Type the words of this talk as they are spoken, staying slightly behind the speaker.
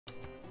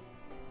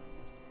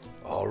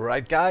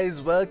Alright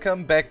guys,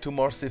 welcome back to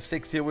more Civ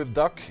 6 here with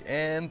Doc,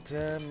 and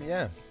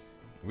yeah,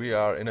 we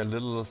are in a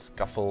little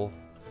scuffle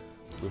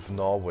with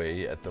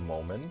Norway at the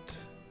moment.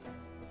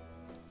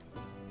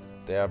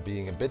 They are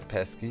being a bit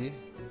pesky,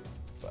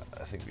 but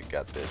I think we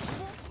got this.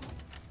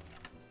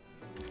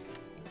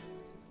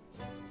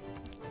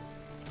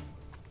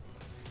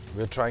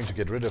 We're trying to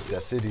get rid of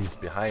their cities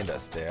behind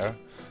us there,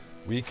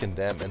 weaken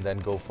them and then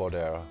go for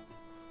their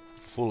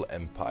full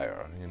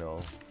empire, you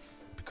know,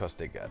 because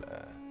they got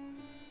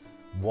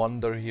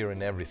wonder here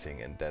and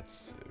everything, and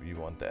we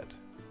want that.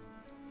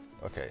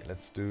 Okay,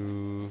 let's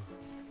come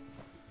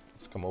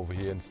over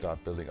here and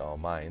start building our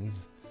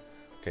mines.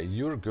 Okay,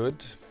 you're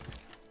good,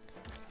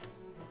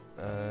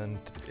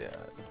 and yeah,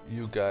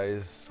 you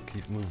guys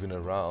keep moving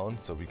around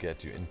so we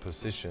get you in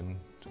position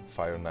to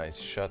fire nice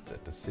shots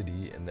at the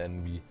city, and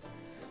then we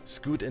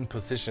scoot in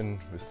position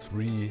with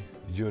 3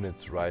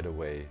 units right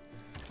away,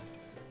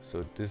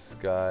 so this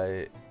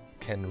guy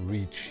can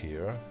reach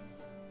here.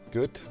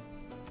 Good.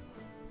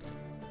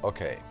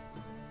 Okay,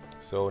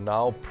 so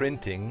now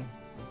printing,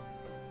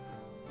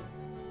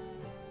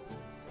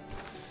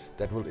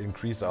 that will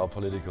increase our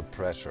political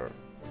pressure.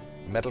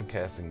 Metal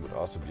casting would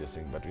also be a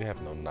thing, but we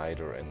have no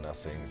niter and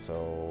nothing, so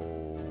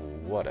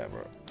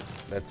whatever.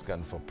 Let's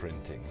gun for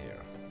printing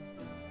here.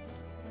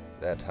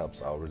 That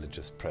helps our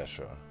religious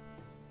pressure.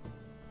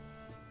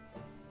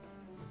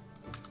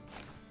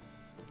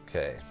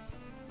 Okay.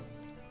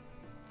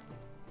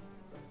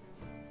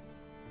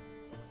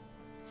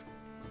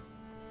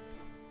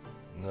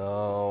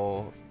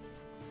 Now,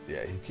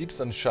 yeah, he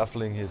keeps on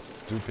shuffling his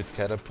stupid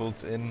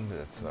catapults in.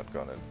 That's not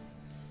gonna,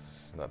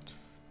 it's not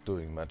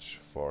doing much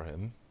for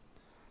him.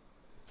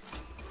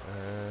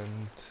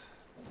 And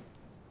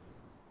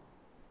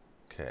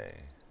okay,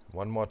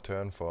 one more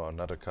turn for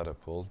another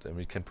catapult, and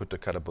we can put the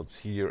catapults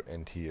here,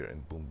 and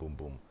boom, boom,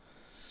 boom.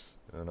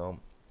 You know.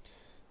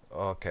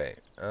 Okay,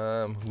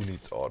 who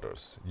needs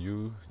orders?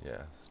 You,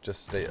 yeah,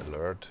 just stay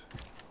alert.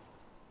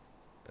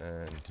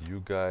 And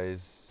you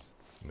guys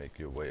make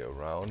your way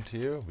around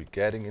here. We're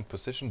getting in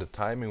position. The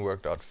timing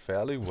worked out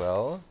fairly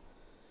well.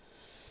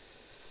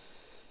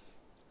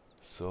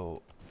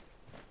 So,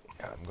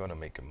 yeah, I'm gonna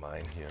make a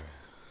mine here.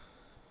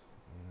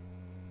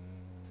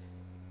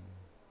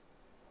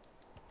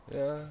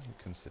 Yeah, you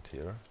can sit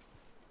here.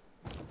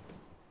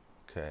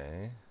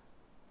 Okay.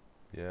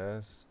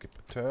 Yes, skip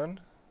a turn.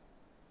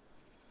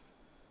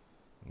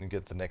 And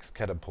get the next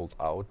catapult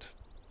out.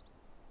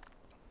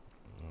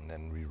 And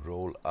then we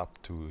roll up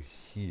to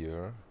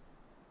here.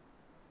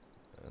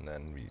 And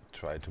then we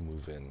try to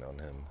move in on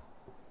him.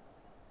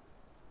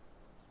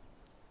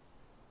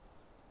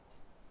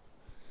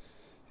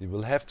 He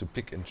will have to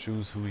pick and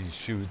choose who he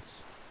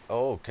shoots.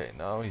 Oh, okay,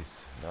 now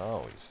he's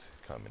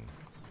coming.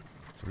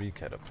 3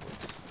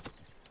 catapults.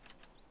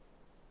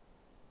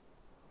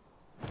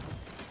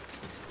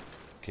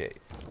 Okay,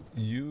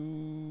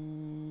 you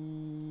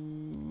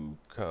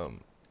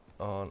come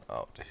on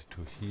out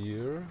to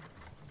here.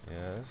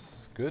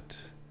 Yes, good.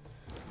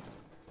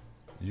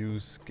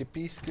 You skip.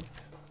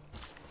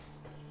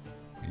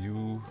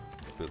 You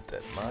build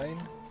that mine.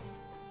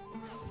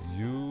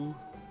 You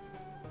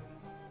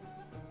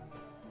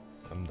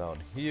come down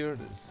here,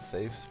 this is a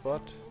safe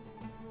spot.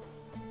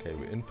 Okay,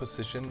 we're in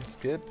position,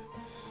 skip.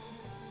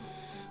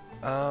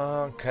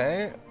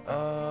 Okay,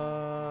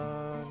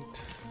 and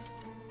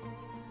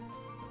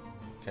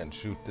can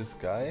shoot this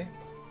guy.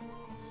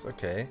 It's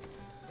okay.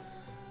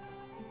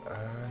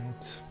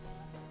 And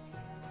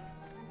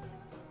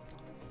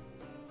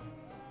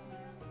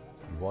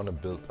we want to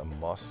build a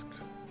mosque.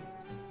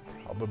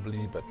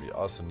 Probably, but we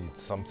also need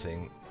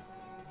something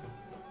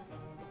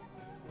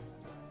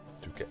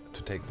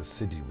to take the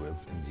city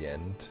with in the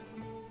end.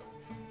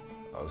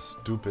 Our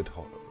stupid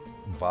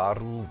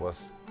Varu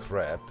was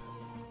crap.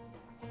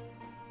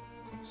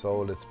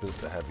 So let's build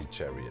a heavy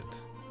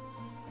chariot.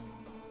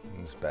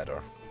 It's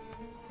better.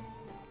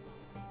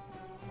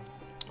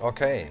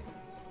 Okay.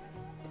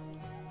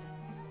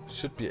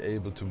 Should be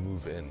able to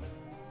move in.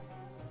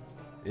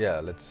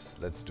 Yeah,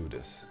 let's do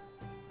this.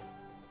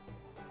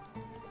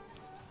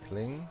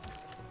 Pling,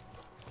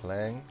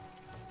 clang,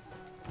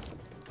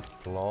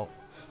 plonk.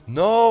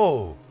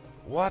 No!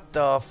 What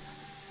the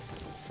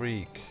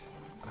freak?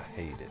 I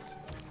hate it.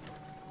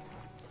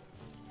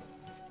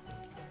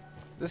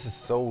 This is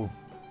so...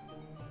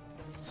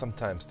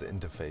 Sometimes the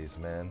interface,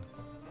 man.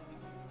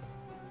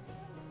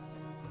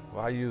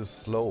 Why are you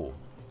slow?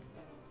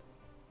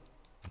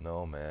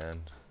 No,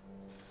 man.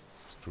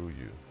 Screw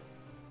you.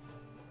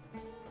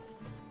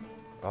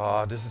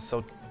 Oh, this is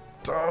so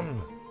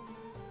dumb.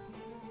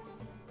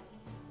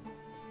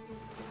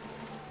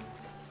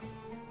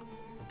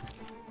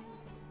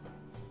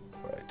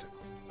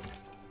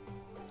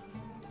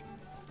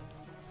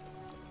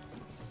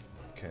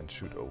 Can't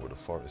shoot over the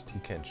forest. He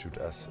can't shoot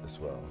us as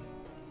well.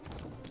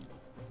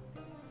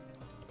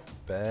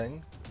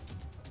 Bang.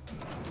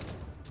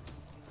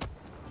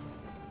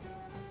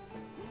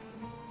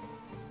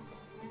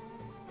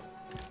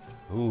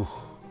 Ooh.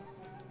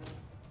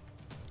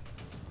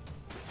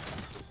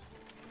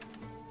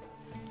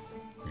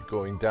 We're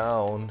going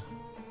down.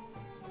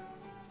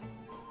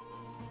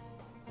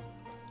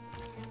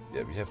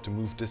 Yeah, we have to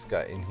move this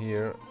guy in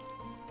here,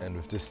 and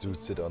with this dude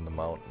sit on the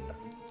mountain.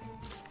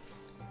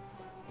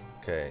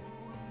 Okay,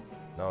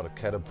 now the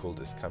catapult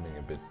is coming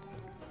a bit,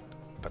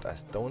 but I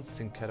don't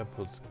think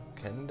catapults,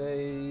 can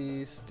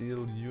they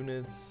steal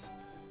units?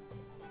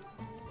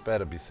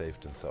 Better be safe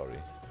than sorry.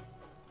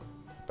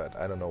 But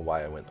I don't know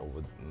why I went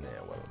over,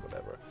 nah, well,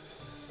 whatever.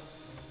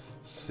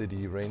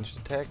 City ranged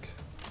attack.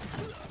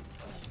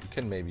 You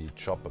can maybe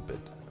chop a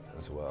bit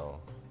as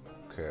well,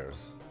 who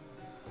cares?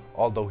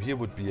 Although here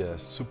would be a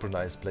super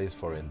nice place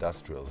for an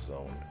industrial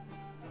zone.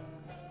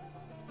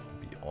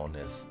 To be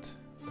honest.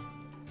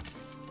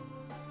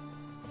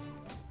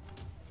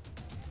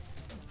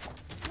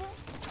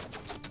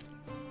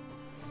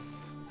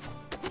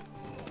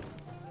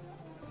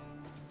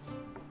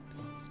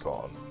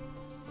 Gone.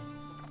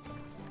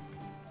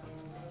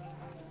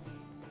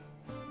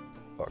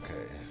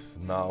 Okay,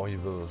 now he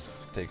will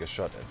take a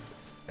shot at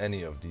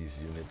any of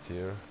these units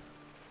here.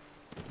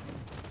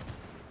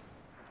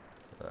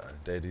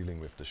 They're dealing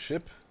with the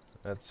ship.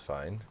 That's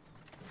fine.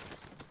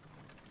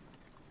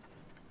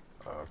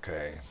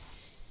 Okay.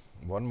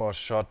 One more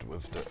shot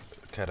with the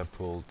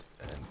catapult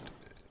and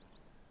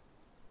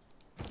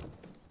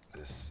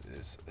this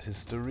is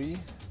history.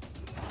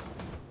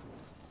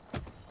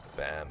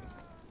 Bam.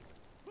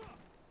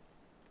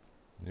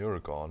 You're a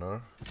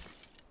goner.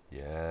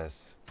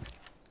 Yes.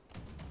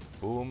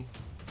 Boom.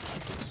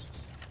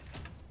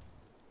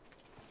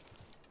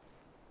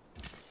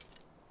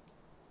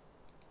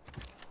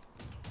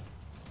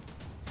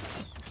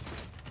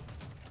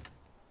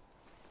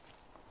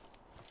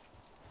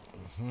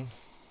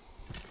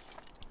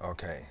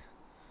 Okay,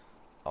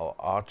 our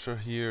archer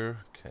here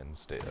can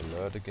stay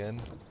alert again.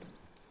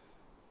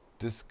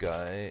 This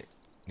guy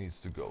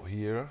needs to go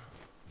here.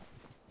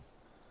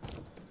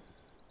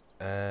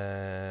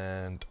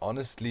 And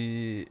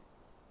honestly,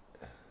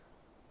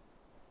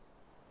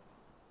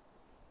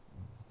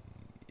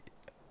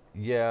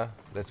 yeah,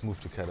 let's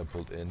move the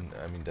catapult in.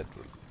 I mean, that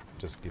will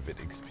just give it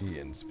XP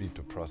and speed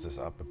to process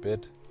up a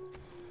bit.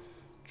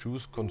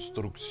 Choose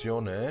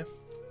Construzione.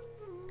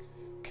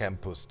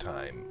 Campus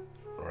time.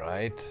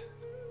 Right,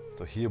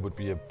 so here would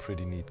be a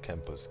pretty neat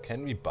campus.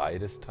 Can we buy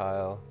this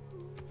tile?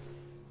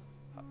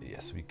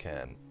 Yes, we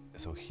can.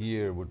 So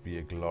here would be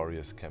a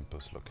glorious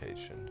campus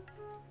location.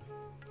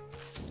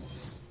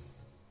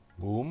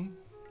 Boom.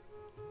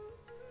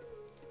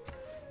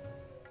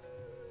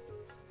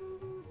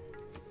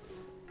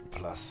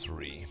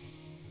 +3.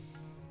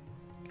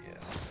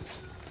 Yes.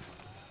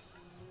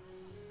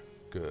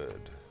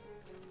 Good.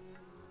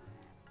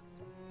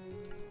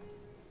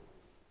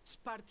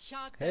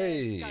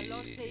 Hey,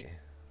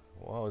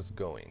 how is it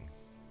going?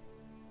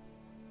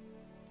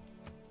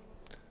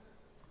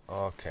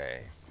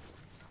 Okay.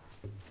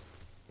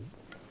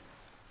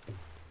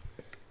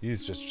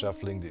 He's just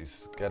shuffling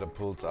these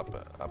catapults up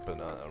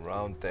and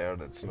around there.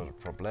 That's not a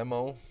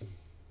problemo.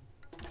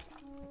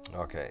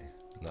 Okay,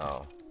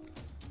 now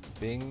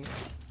bing,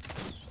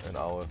 and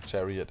our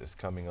chariot is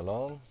coming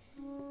along.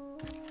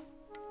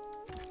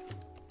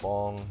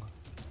 Bong.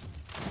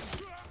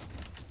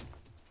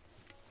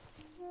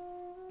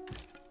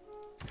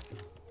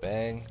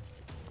 Bang.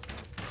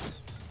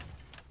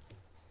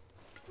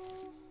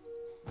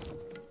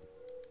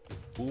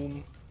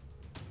 Boom.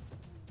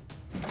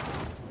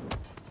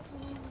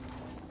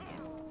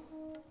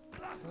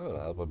 Oh,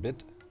 help a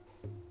bit.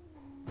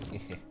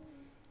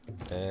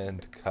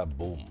 And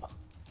kaboom.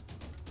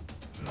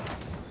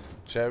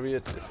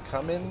 Chariot is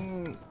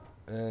coming,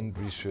 and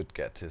we should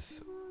get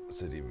his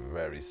city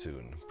very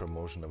soon.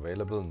 Promotion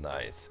available,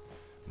 nice.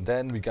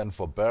 Then we gun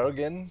for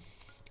Bergen,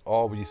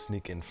 or we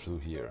sneak in through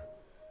here.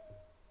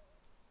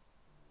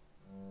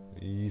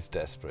 He's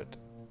desperate.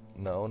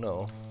 No,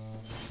 no.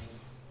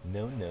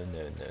 No, no,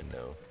 no, no,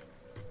 no.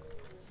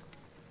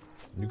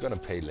 You're gonna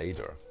pay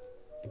later.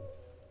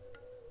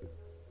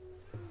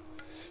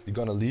 We're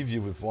gonna leave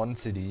you with one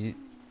city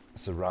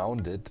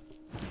surrounded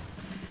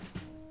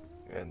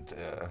and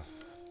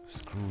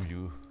screw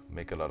you,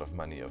 make a lot of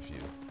money of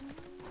you.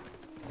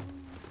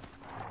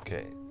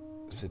 Okay,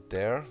 sit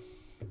there.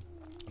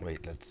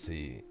 Wait, let's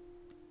see.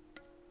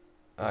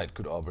 Ah, it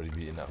could already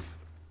be enough.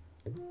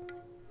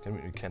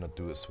 We cannot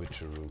do a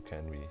switcheroo,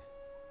 can we?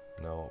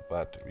 No,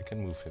 but we can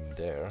move him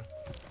there.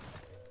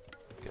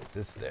 Get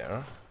this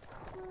there.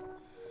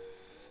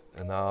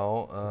 And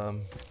now,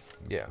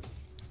 yeah,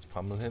 let's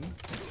pummel him.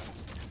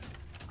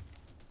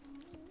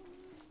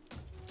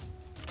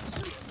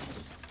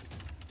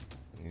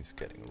 He's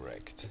getting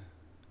wrecked.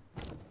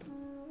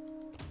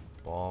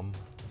 Bomb.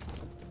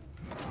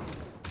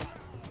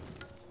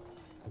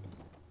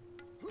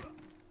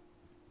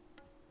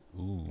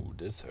 Ooh,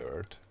 this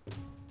hurt.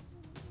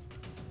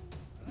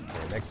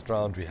 Okay, next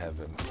round we have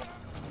him.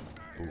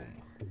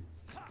 Boom.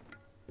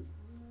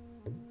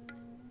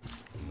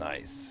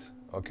 Nice.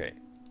 Okay.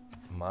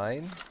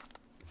 Mine.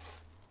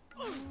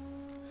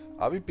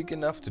 Are we big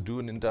enough to do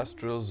an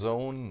industrial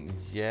zone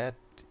yet?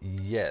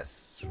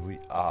 Yes, we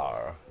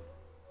are.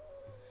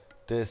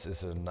 This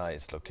is a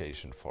nice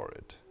location for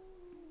it.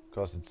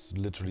 Because it's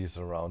literally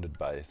surrounded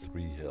by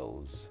 3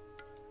 hills.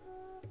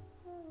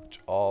 which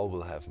all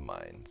will have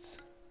mines.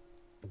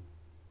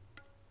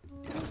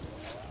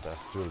 Yes,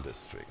 industrial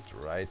district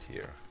right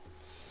here.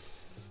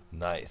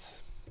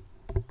 Nice.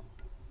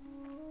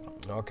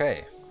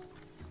 Okay.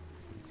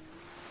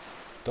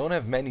 Don't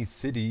have many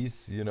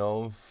cities, you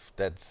know,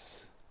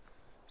 that's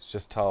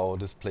just how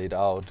this played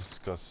out,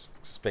 because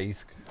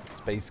space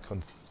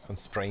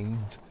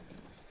constrained.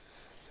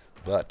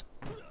 But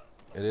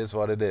it is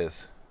what it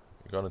is.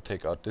 We're gonna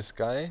take out this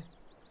guy.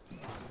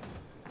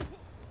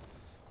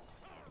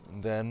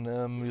 And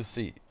then we'll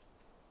see.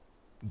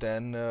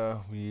 Then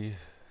we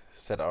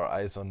set our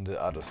eyes on the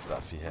other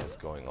stuff he has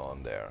going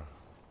on there.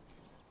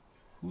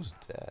 Who's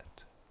that?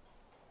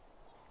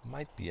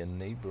 Might be a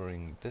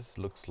neighboring... This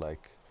looks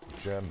like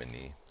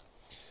Germany.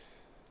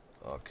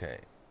 Okay.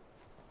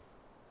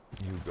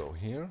 You go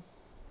here.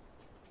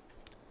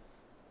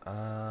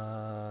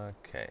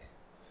 Okay.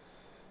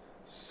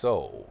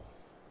 So,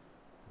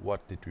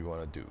 what did we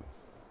want to do?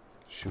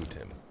 Shoot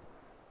him.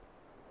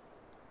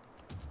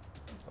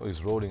 Oh,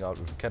 he's rolling out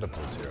with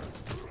catapult here.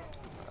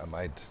 I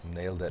might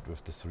nail that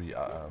with the 3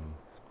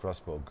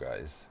 crossbow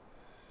guys.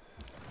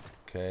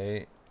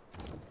 Okay.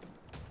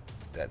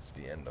 That's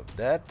the end of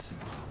that.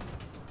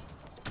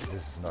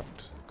 This is not...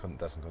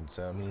 doesn't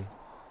concern me.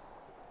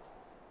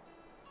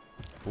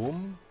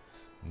 Boom.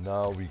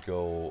 Now we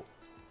go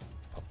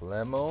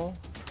Pablamo.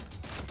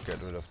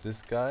 Get rid of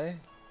this guy.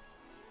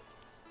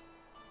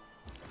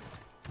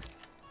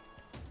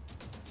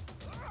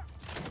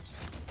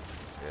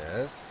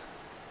 Yes.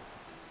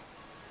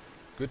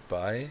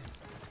 Goodbye.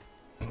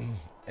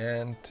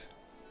 And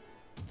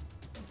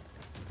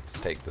let's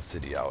take the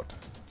city out.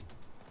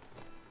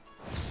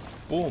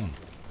 Boom.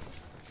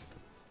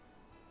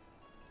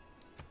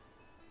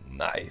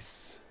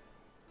 Nice.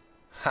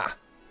 Ha.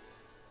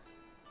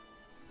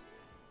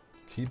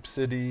 Keep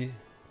city.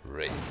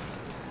 Race.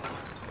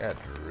 Get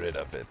rid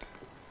of it.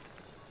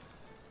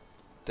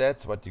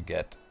 That's what you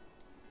get.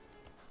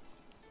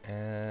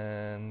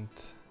 And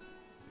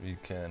we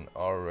can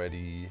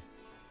already...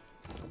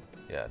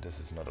 Yeah, this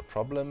is not a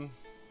problem.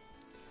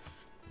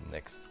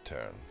 Next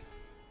turn.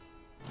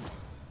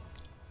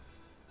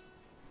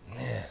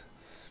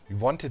 We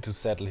wanted to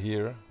settle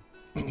here,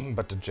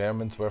 but the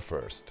Germans were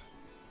first.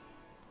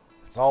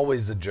 It's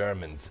always the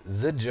Germans.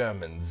 The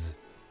Germans.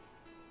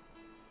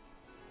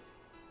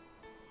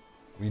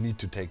 We need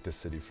to take the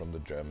city from the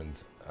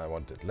Germans. I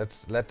want it.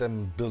 Let's let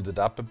them build it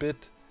up a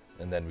bit,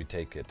 and then we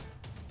take it.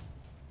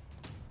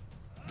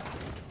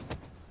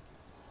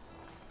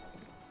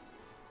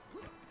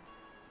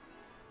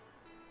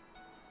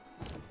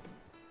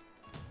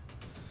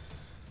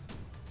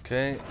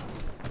 Okay.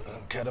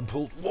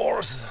 Catapult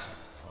wars.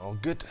 All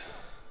good.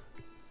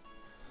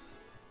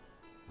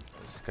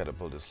 This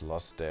catapult is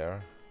lost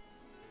there.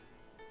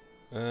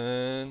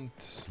 And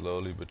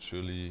slowly but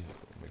surely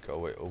make our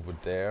way over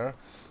there.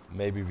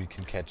 Maybe we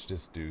can catch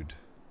this dude.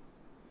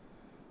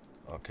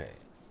 Okay.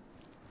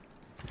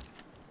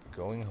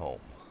 Going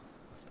home.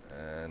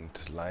 And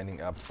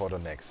lining up for the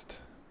next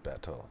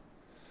battle.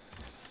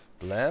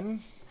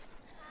 Blam.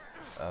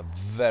 A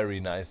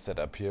very nice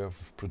setup here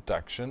of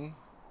production.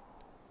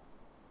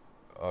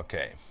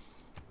 Okay.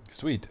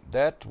 Sweet.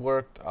 That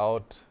worked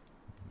out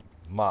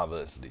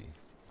marvelously.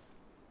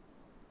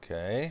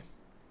 Okay.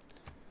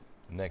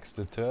 Next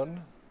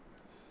turn.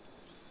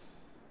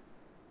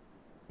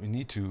 We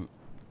need to...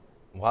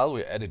 While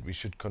we're at it, we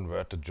should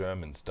convert the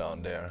Germans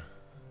down there.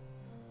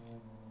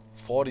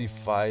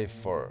 45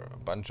 for a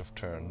bunch of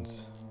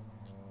turns.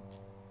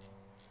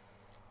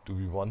 Do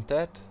we want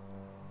that?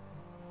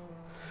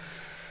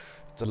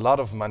 It's a lot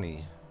of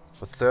money.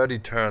 For 30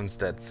 turns,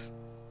 that's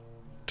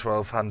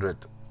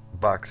 1,200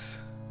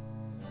 bucks.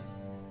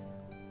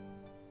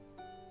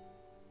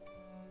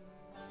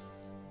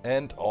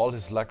 And all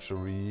his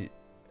luxury.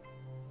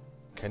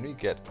 Can we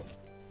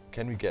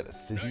get a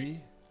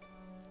city?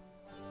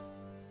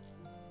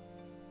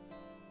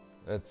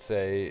 Let's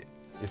say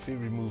if we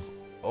remove...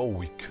 Oh,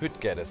 we could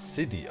get a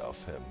city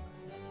of him.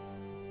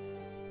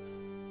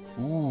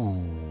 Ooh.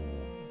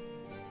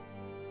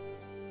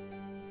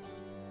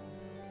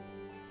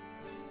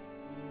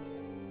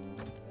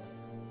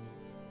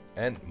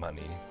 And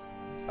money.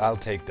 I'll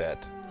take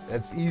that.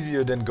 That's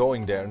easier than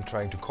going there and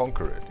trying to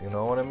conquer it. You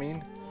know what I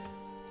mean?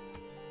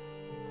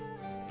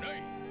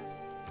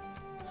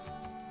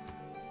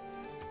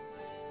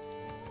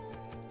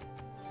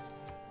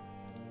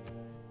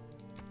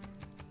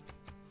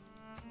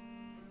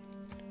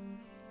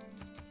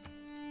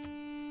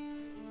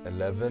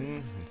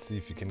 Let's see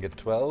if you can get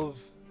 12.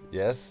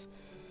 Yes.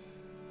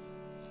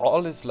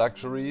 All his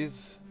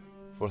luxuries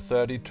for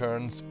 30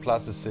 turns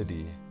plus a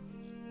city.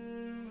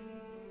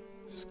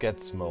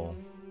 Sketsmo.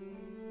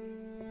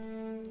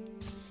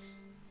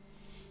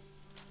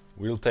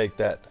 We'll take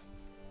that.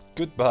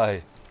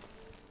 Goodbye.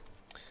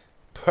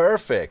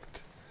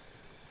 Perfect.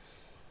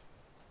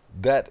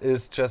 That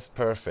is just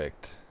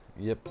perfect.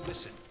 Yep.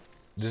 Listen.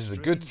 This is a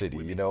good city,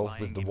 you know,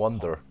 with the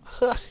wonder.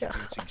 Yes.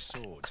 Yes.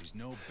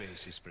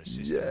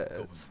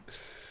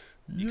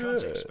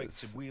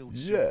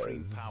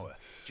 Yes.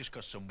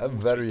 I'm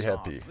very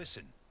happy.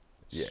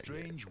 Yeah.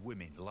 Strange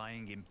women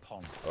lying in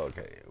pond.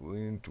 Okay,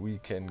 we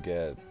can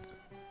get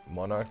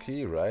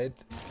monarchy, right?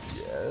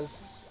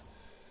 Yes.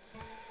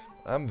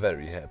 I'm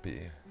very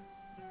happy.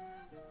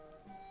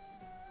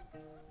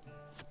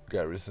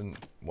 Garrison,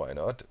 why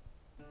not?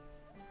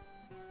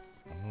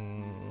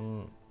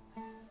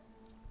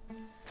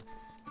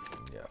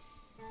 Yeah.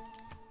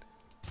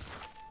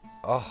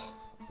 Oh,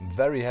 I'm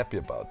very happy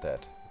about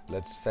that.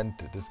 Let's send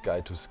this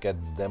guy to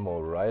Sket's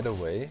demo right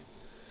away.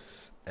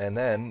 And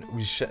then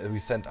we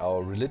send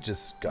our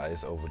religious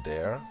guys over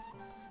there.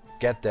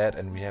 Get that,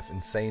 and we have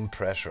insane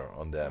pressure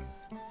on them.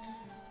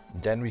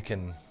 Then we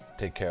can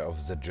take care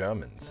of the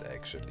Germans,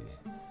 actually.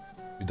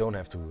 We don't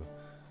have to...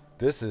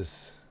 This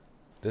is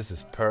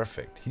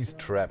perfect. He's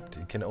trapped.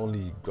 He can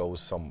only go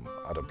some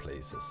other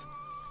places.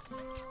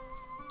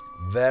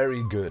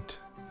 Very good.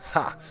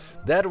 Ha!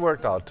 That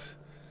worked out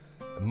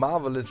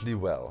marvelously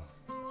well,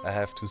 I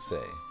have to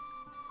say.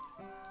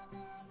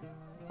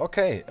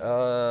 Okay,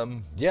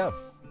 yeah.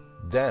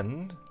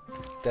 Then,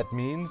 that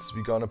means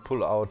we're gonna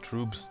pull our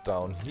troops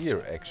down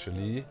here,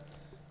 actually.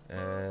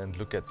 And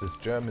look at this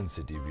German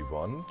city we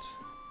want.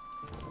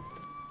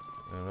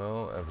 You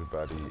know,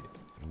 everybody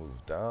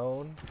move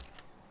down.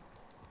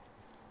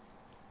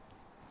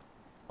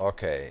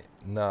 Okay,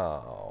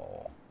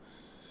 now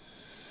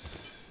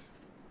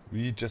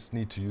we just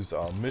need to use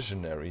our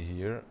missionary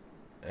here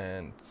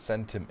and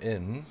send him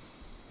in.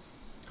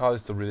 How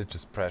is the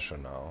religious pressure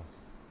now?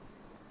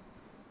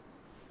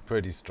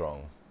 Pretty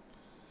strong.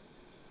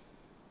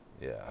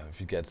 Yeah, if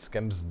you get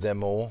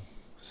Sketsmo.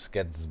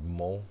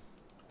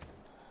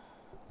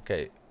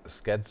 Okay,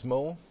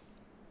 Sketsmo.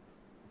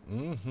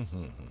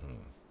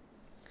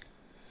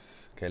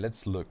 Okay,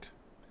 let's look.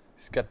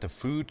 He's got the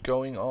food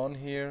going on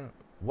here.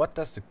 What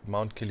does the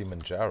Mount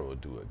Kilimanjaro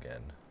do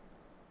again?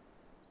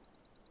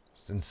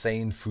 It's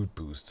insane food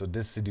boost, so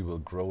this city will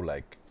grow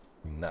like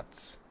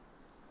nuts.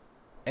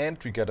 And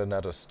we get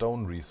another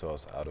stone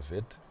resource out of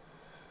it.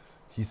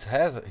 He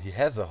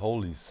has a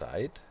holy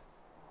site.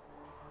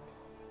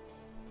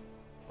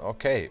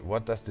 Okay,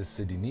 what does this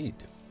city need?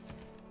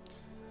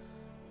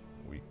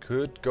 We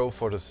could go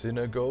for the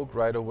synagogue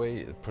right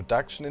away.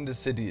 Production in the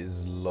city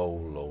is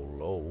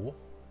low.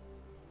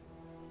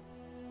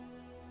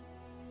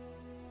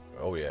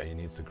 Oh yeah, he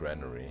needs a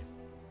granary.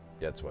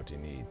 That's what he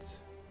needs.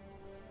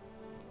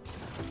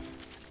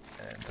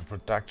 And the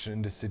production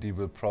in the city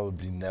will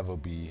probably never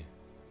be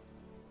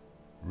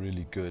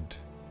really good.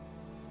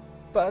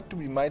 But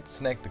we might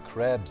snag the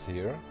crabs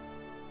here.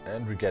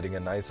 And we're getting a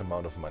nice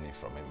amount of money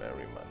from him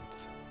every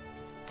month.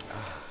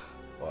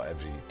 Or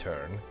every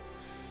turn.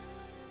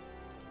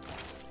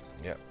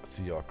 Yeah,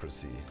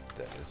 theocracy.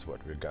 That is what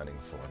we're gunning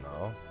for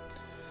now.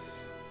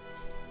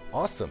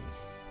 Awesome.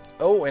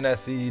 Oh, and I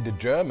see the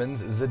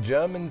Germans. The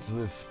Germans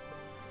with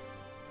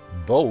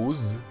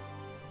bows.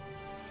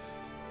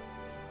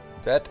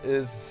 That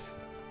is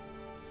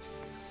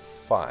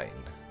fine.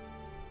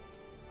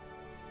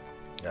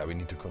 Yeah, we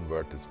need to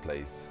convert this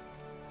place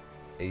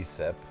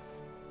ASAP.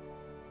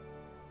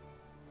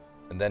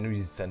 And then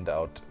we send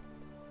out...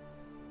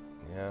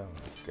 Yeah,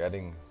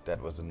 getting...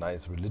 That was a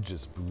nice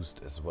religious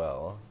boost as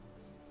well.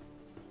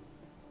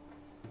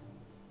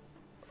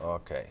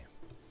 Okay.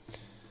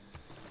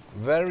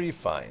 Very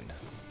fine.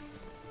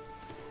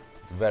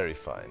 Very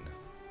fine.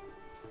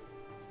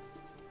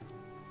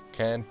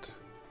 Can't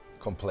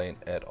complain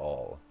at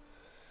all.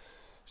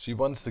 She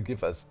wants to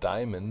give us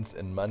diamonds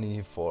and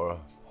money for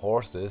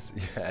horses.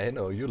 Yeah, I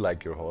know, you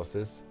like your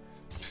horses.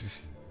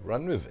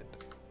 Run with it.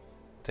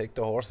 Take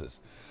the horses.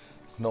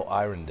 There's no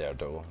iron there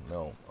though.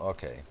 No.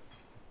 Okay.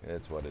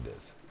 That's what it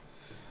is.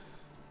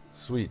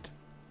 Sweet.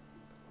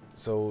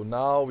 So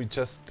now we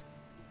just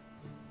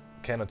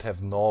cannot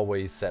have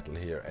Norway settle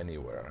here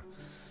anywhere.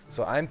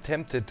 So I'm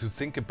tempted to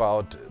think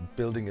about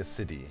building a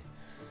city.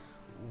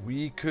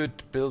 We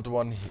could build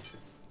one here.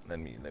 Let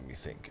me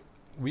think.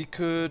 We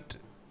could...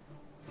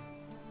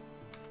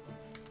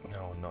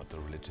 No, not the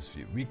religious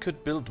view. We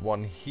could build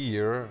one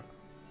here.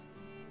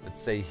 Let's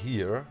say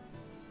here.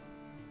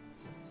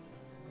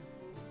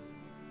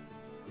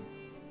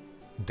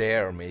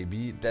 There,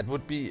 maybe. That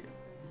would be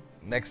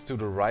next to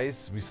the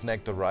rice. We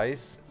snag the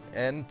rice.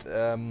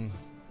 And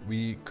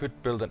we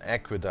could build an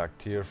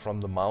aqueduct here from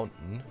the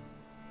mountain.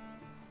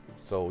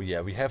 So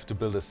yeah, we have to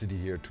build a city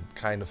here to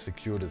kind of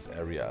secure this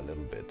area a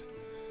little bit.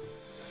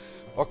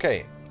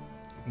 Okay.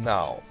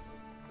 Now,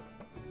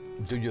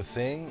 do you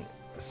think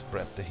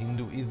spread the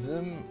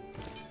Hinduism?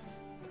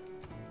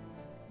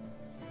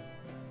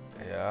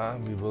 Yeah,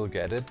 we will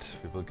get it.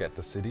 We will get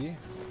the city.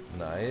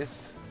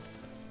 Nice.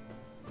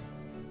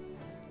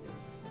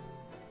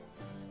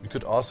 We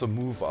could also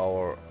move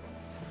our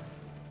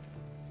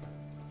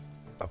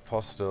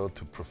apostle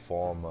to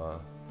perform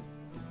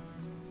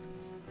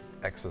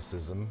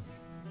exorcism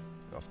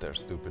of their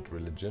stupid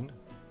religion.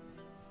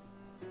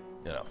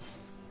 You know.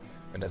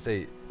 And I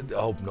say, I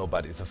hope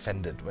nobody's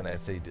offended when I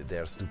say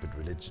their stupid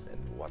religion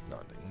and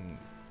whatnot.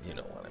 You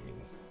know what I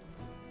mean.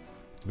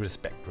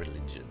 Respect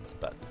religions,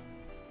 but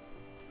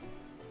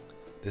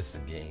this is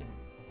a game,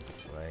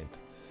 right?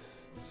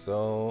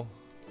 So,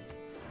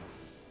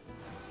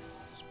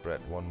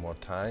 spread one more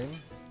time.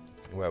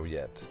 Where are we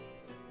at?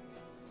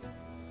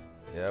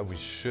 Yeah, we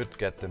should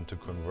get them to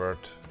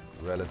convert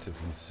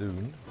relatively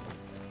soon.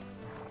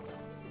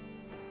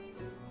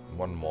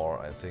 One more,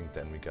 I think,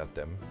 then we got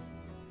them.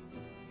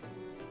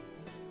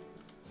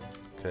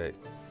 Okay,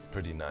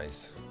 pretty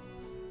nice.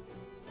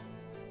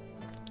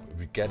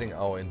 We're getting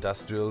our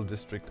industrial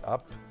district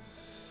up.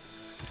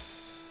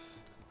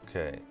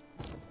 Okay.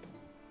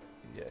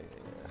 Yeah.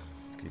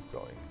 Keep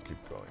going,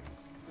 keep going.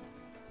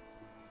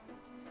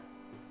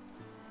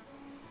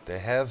 They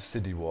have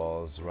city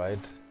walls, right?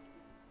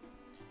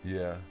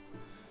 Yeah,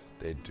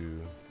 they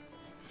do.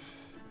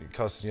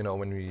 Because, you know,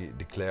 when we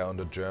declare on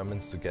the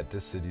Germans to get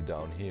this city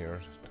down here,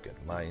 to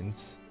get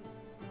mines,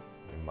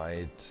 we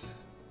might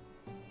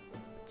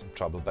get some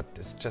trouble, but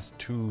it's just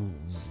two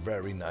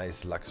very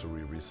nice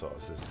luxury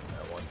resources, and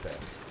I want that.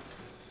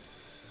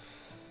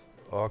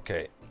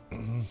 Okay,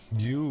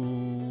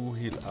 you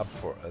heal up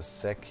for a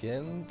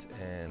second,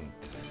 and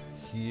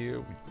here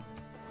we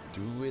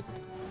do it.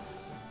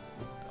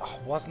 Oh,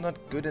 was not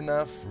good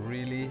enough,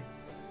 really.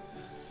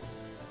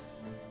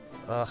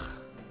 Ugh.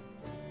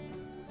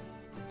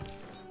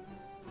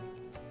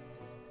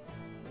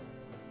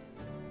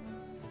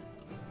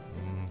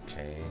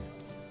 Okay.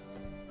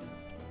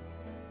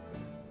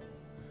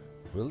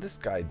 Will this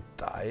guy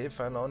die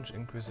if I launch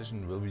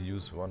Inquisition? Will we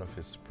use one of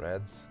his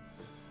spreads?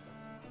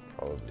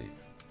 Probably.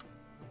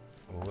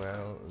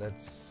 Well,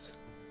 let's...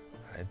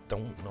 I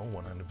don't know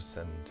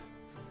 100%.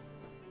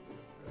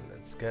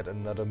 Let's get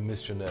another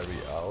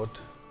missionary out.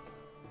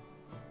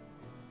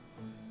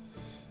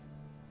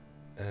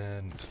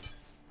 And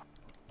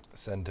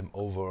send him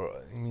over.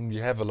 I mean, we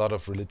have a lot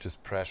of religious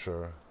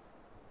pressure.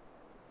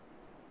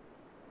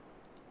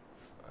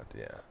 But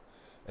yeah.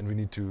 And we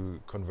need to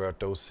convert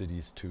those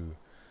cities too.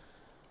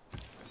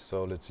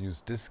 So let's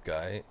use this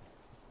guy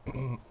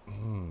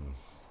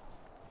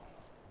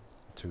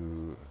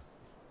to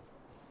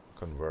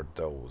convert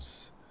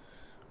those,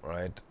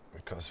 right?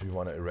 Because we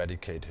want to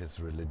eradicate his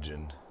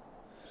religion.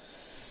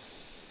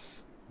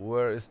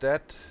 Where is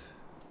that?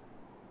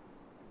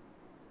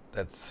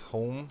 That's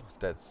home.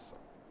 That's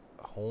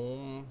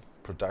home.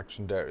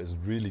 Production there is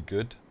really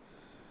good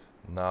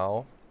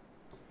now.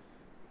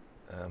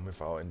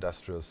 With our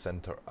industrial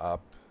center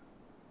up,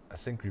 I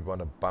think we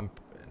want to bump.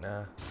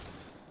 Nah,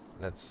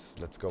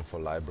 let's go for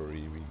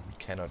library. We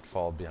cannot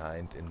fall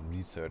behind in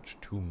research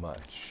too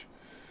much,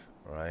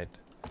 right?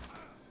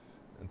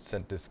 And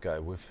send this guy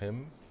with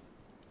him.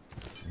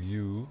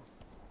 You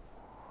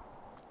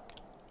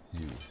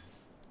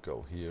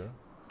go here.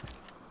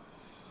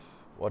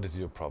 What is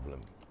your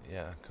problem?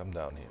 Yeah, come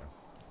down here.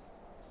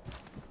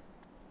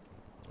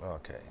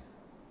 Okay.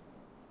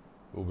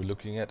 We'll be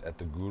looking at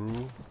the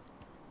guru.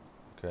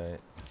 Okay.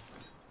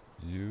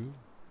 You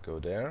go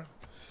there.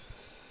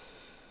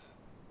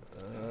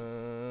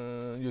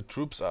 Your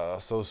troops are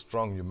so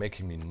strong, you're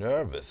making me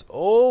nervous.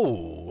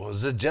 Oh,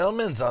 the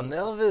Germans are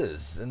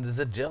nervous. And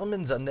the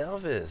Germans are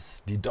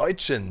nervous. Die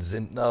Deutschen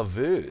sind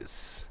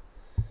nervös.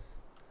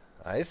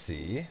 I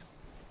see.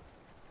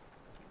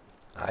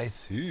 I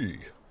see.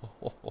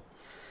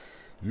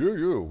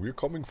 Yeah, we're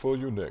coming for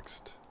you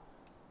next.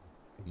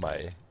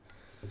 My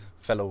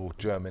fellow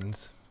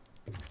Germans.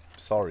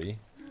 Sorry.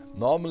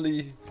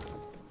 Normally,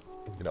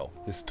 you know,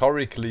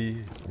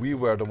 historically, we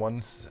were the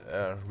ones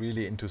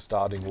really into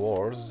starting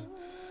wars.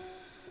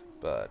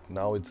 But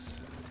now it's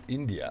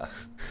India.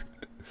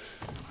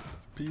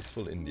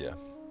 Peaceful India.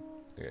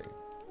 Okay.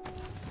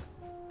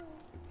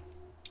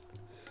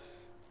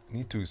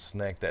 Need to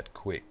snag that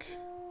quick.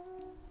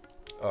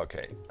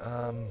 Okay.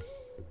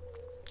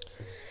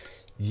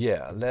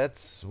 Yeah,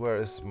 let's... Where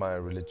is my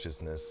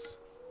religiousness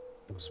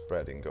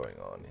spreading going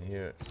on?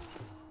 Here.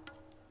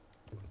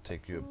 It'll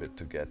take you a bit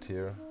to get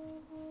here.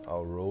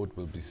 Our road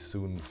will be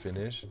soon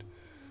finished.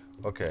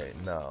 Okay,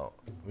 now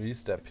we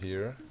step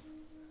here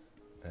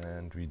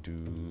and we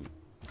do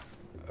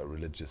a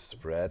religious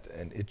spread,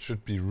 and it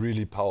should be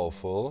really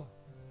powerful.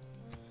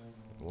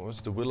 What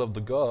was the will of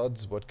the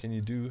gods? What can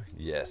you do?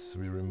 Yes,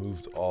 we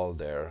removed all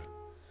their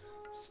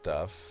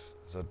stuff.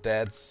 So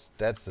that's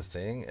the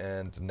thing.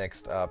 And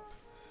next up,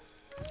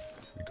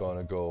 we're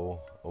gonna go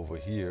over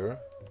here,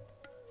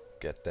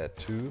 get that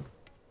too.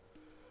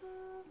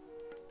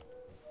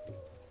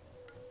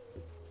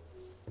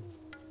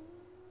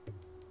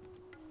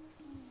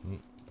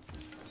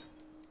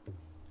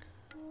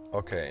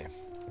 Okay,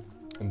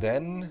 and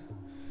then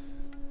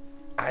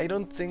I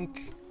don't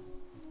think,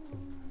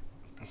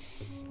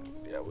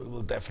 yeah, we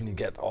will definitely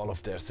get all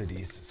of their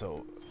cities,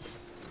 so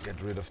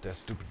get rid of their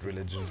stupid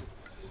religion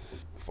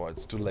before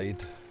it's too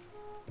late.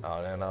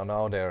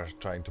 Now they're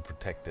trying to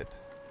protect it.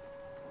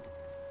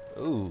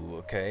 Ooh,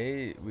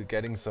 okay, we're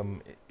getting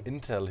some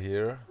intel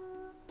here.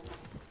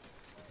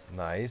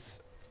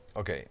 Nice.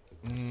 Okay,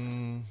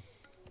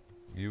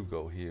 you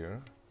go here.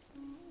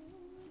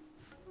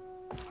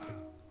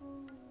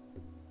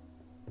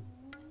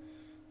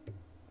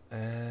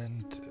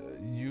 And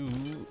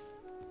you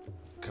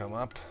come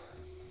up.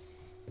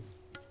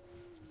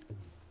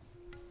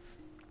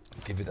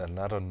 Give it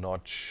another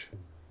notch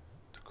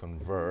to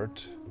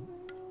convert.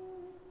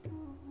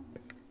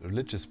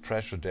 Religious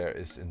pressure there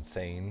is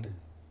insane.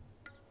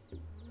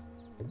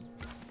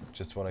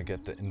 Just want to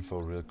get the info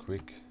real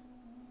quick.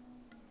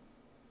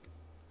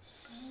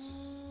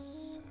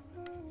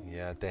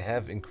 Yeah, they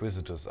have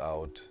inquisitors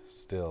out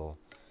still.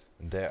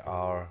 And there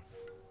are,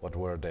 what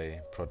were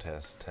they?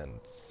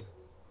 Protestants.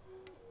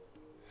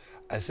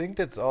 I think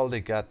that's all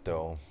they got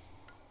though.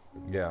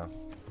 Yeah.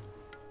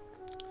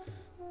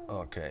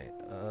 Okay.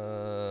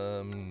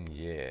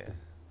 Yeah.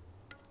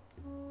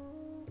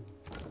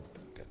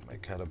 Get my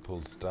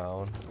catapults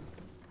down.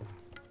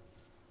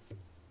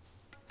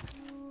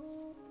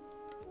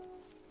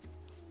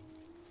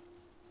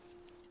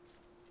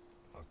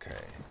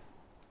 Okay.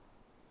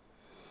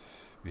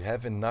 We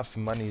have enough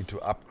money to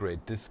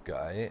upgrade this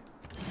guy.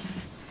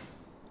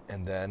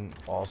 And then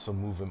also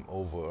move him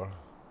over.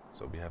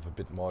 So we have a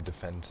bit more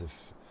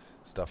defensive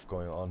stuff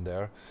going on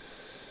there.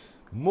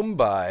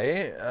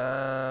 Mumbai.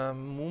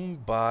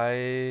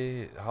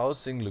 Mumbai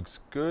housing looks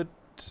good.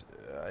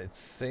 I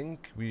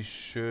think we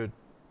should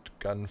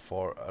gun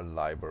for a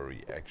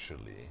library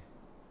actually.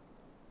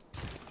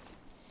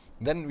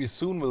 Then we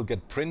soon will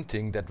get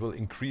printing that will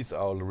increase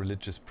our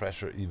religious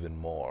pressure even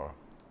more.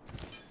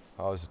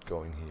 How is it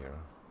going here?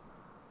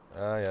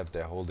 Yeah,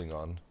 they're holding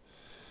on.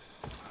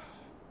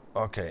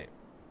 Okay.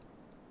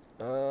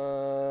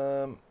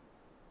 Yeah,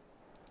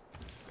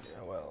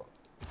 well,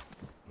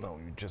 no,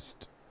 you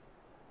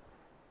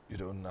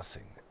do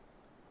nothing.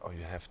 Oh,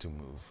 you have to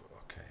move.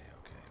 Okay.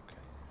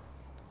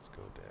 Let's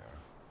go there.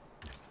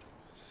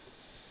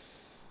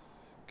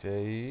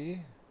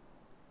 Okay.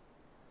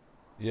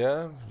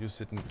 Yeah, you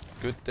sitting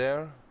good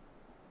there.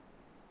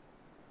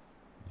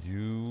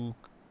 You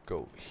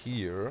go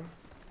here.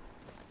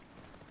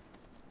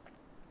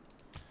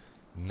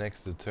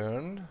 Next the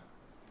turn.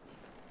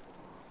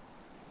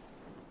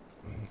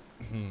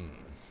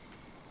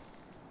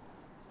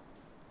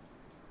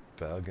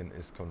 Bergen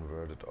is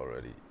converted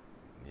already.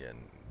 Yeah,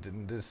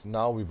 didn't this?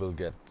 Now we will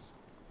get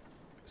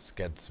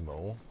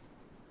Sketsmo.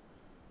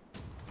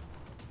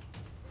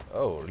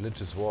 Oh,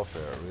 religious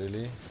warfare,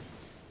 really?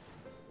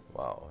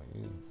 Wow,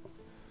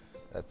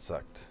 that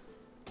sucked.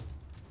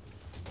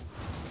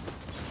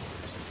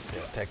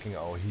 They're attacking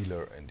our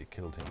healer and they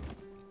killed him.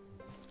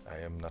 I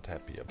am not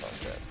happy about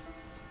that.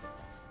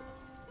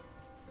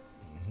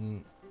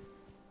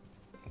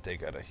 They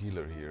got a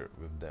healer here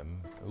with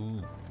them.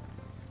 Ooh.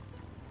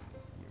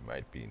 We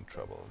might be in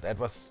trouble. That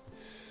was...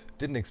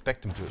 Didn't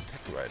expect him to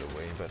attack right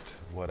away, but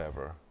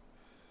whatever.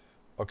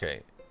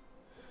 Okay.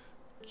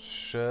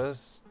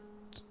 Just...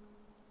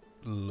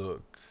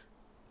 Look.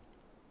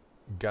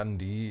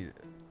 Gandhi...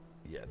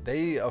 Yeah,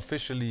 they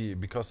officially...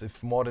 Because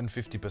if more than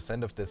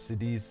 50% of the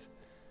cities...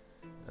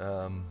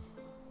 are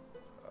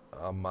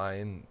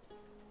mine...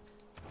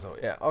 So,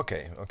 yeah,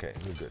 okay,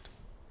 we're good.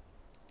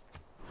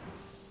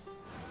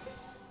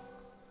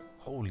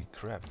 Holy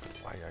crap,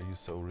 why are you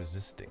so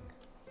resisting?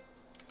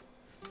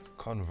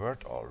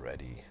 Convert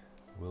already,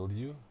 will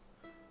you?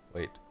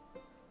 Wait,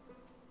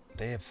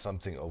 they have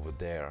something over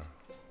there.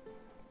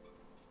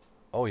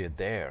 Oh yeah,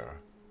 there.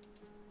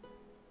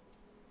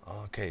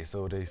 Okay,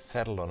 so they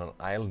settled on an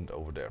island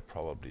over there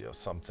probably or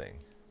something.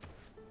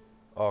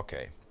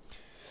 Okay.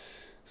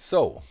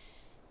 So,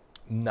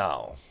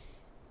 now,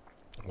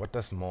 what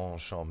does Mont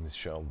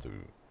Jean-Michel do?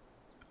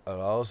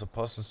 Allows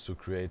apostles to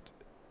create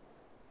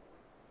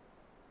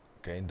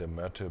gain the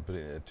matter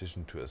ability in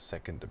addition to a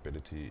second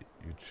ability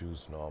you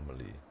choose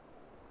normally.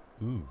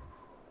 Ooh.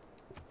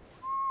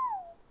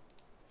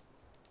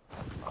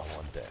 I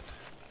want that.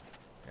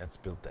 Let's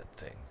build that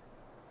thing.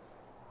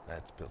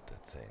 Let's build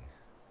that thing.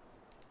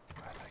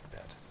 I like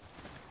that.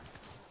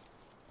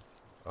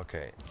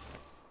 Okay.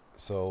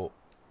 So,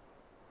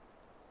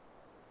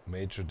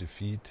 major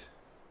defeat.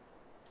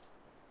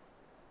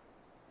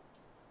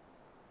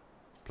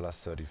 Plus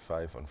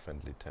 35 on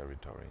friendly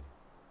territory.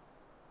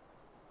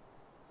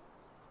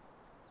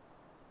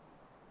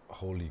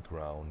 Holy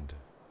ground.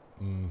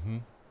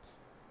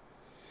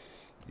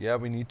 Yeah,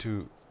 we need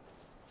to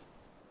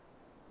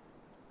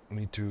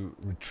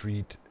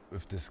retreat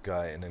with this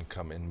guy and then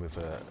come in with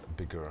a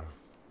bigger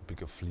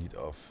fleet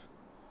of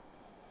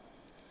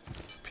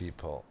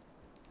people.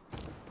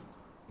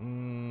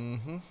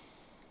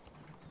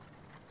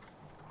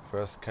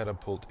 First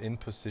catapult in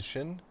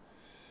position.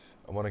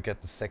 I want to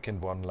get the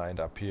second one lined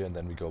up here and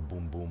then we go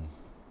boom boom.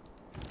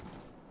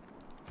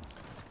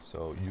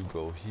 So you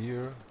go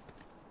here.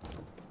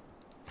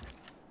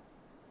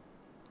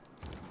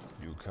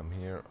 You come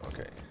here.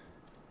 Okay.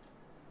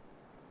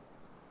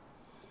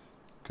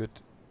 Good.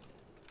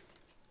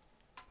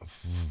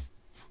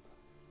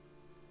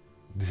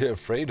 They're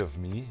afraid of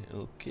me.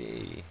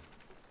 Okay.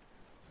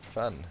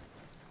 Fun.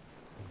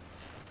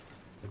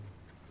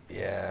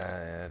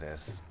 Yeah,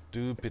 there's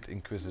stupid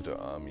Inquisitor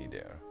army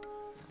there.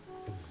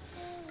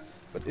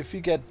 But if we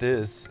get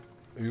this,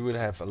 we would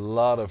have a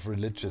lot of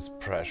religious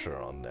pressure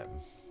on them.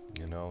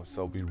 You know,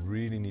 so we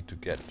really need to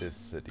get this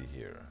city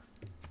here.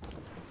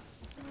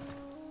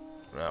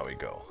 There we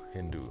go,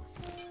 Hindu.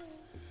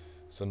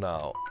 So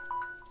now,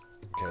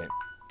 okay,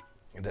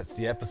 that's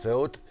the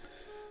episode.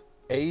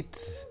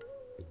 8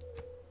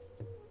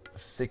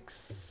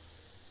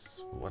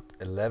 6, what,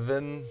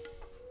 11?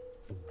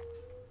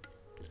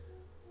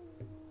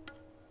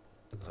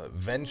 So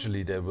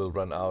eventually they will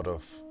run out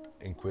of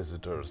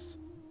inquisitors.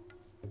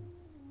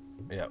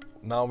 Yeah,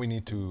 now we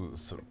need to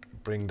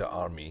bring the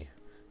army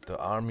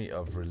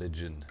of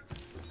religion.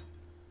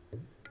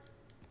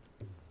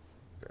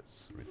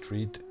 Let's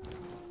retreat.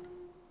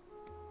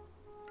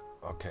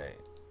 Okay,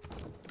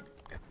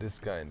 get this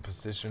guy in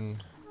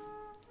position.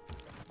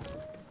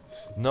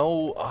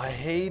 No, I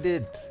hate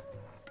it.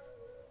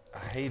 I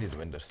hate it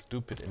when the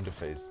stupid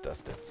interface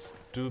does that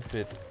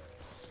stupid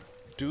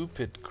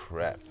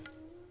crap.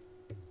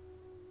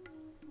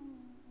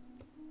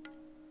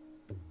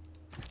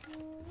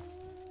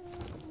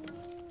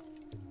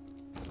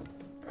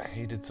 I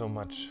hate it so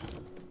much.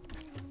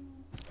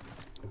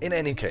 In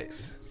any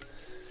case,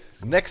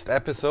 next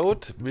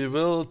episode we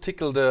will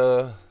tickle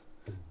the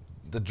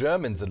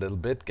Germans a little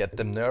bit, get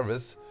them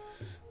nervous,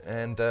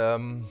 and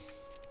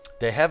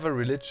they have a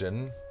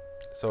religion,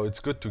 so it's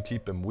good to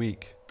keep them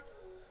weak.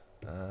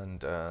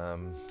 And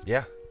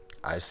yeah,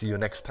 I see you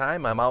next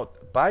time. I'm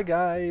out. Bye,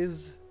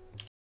 guys.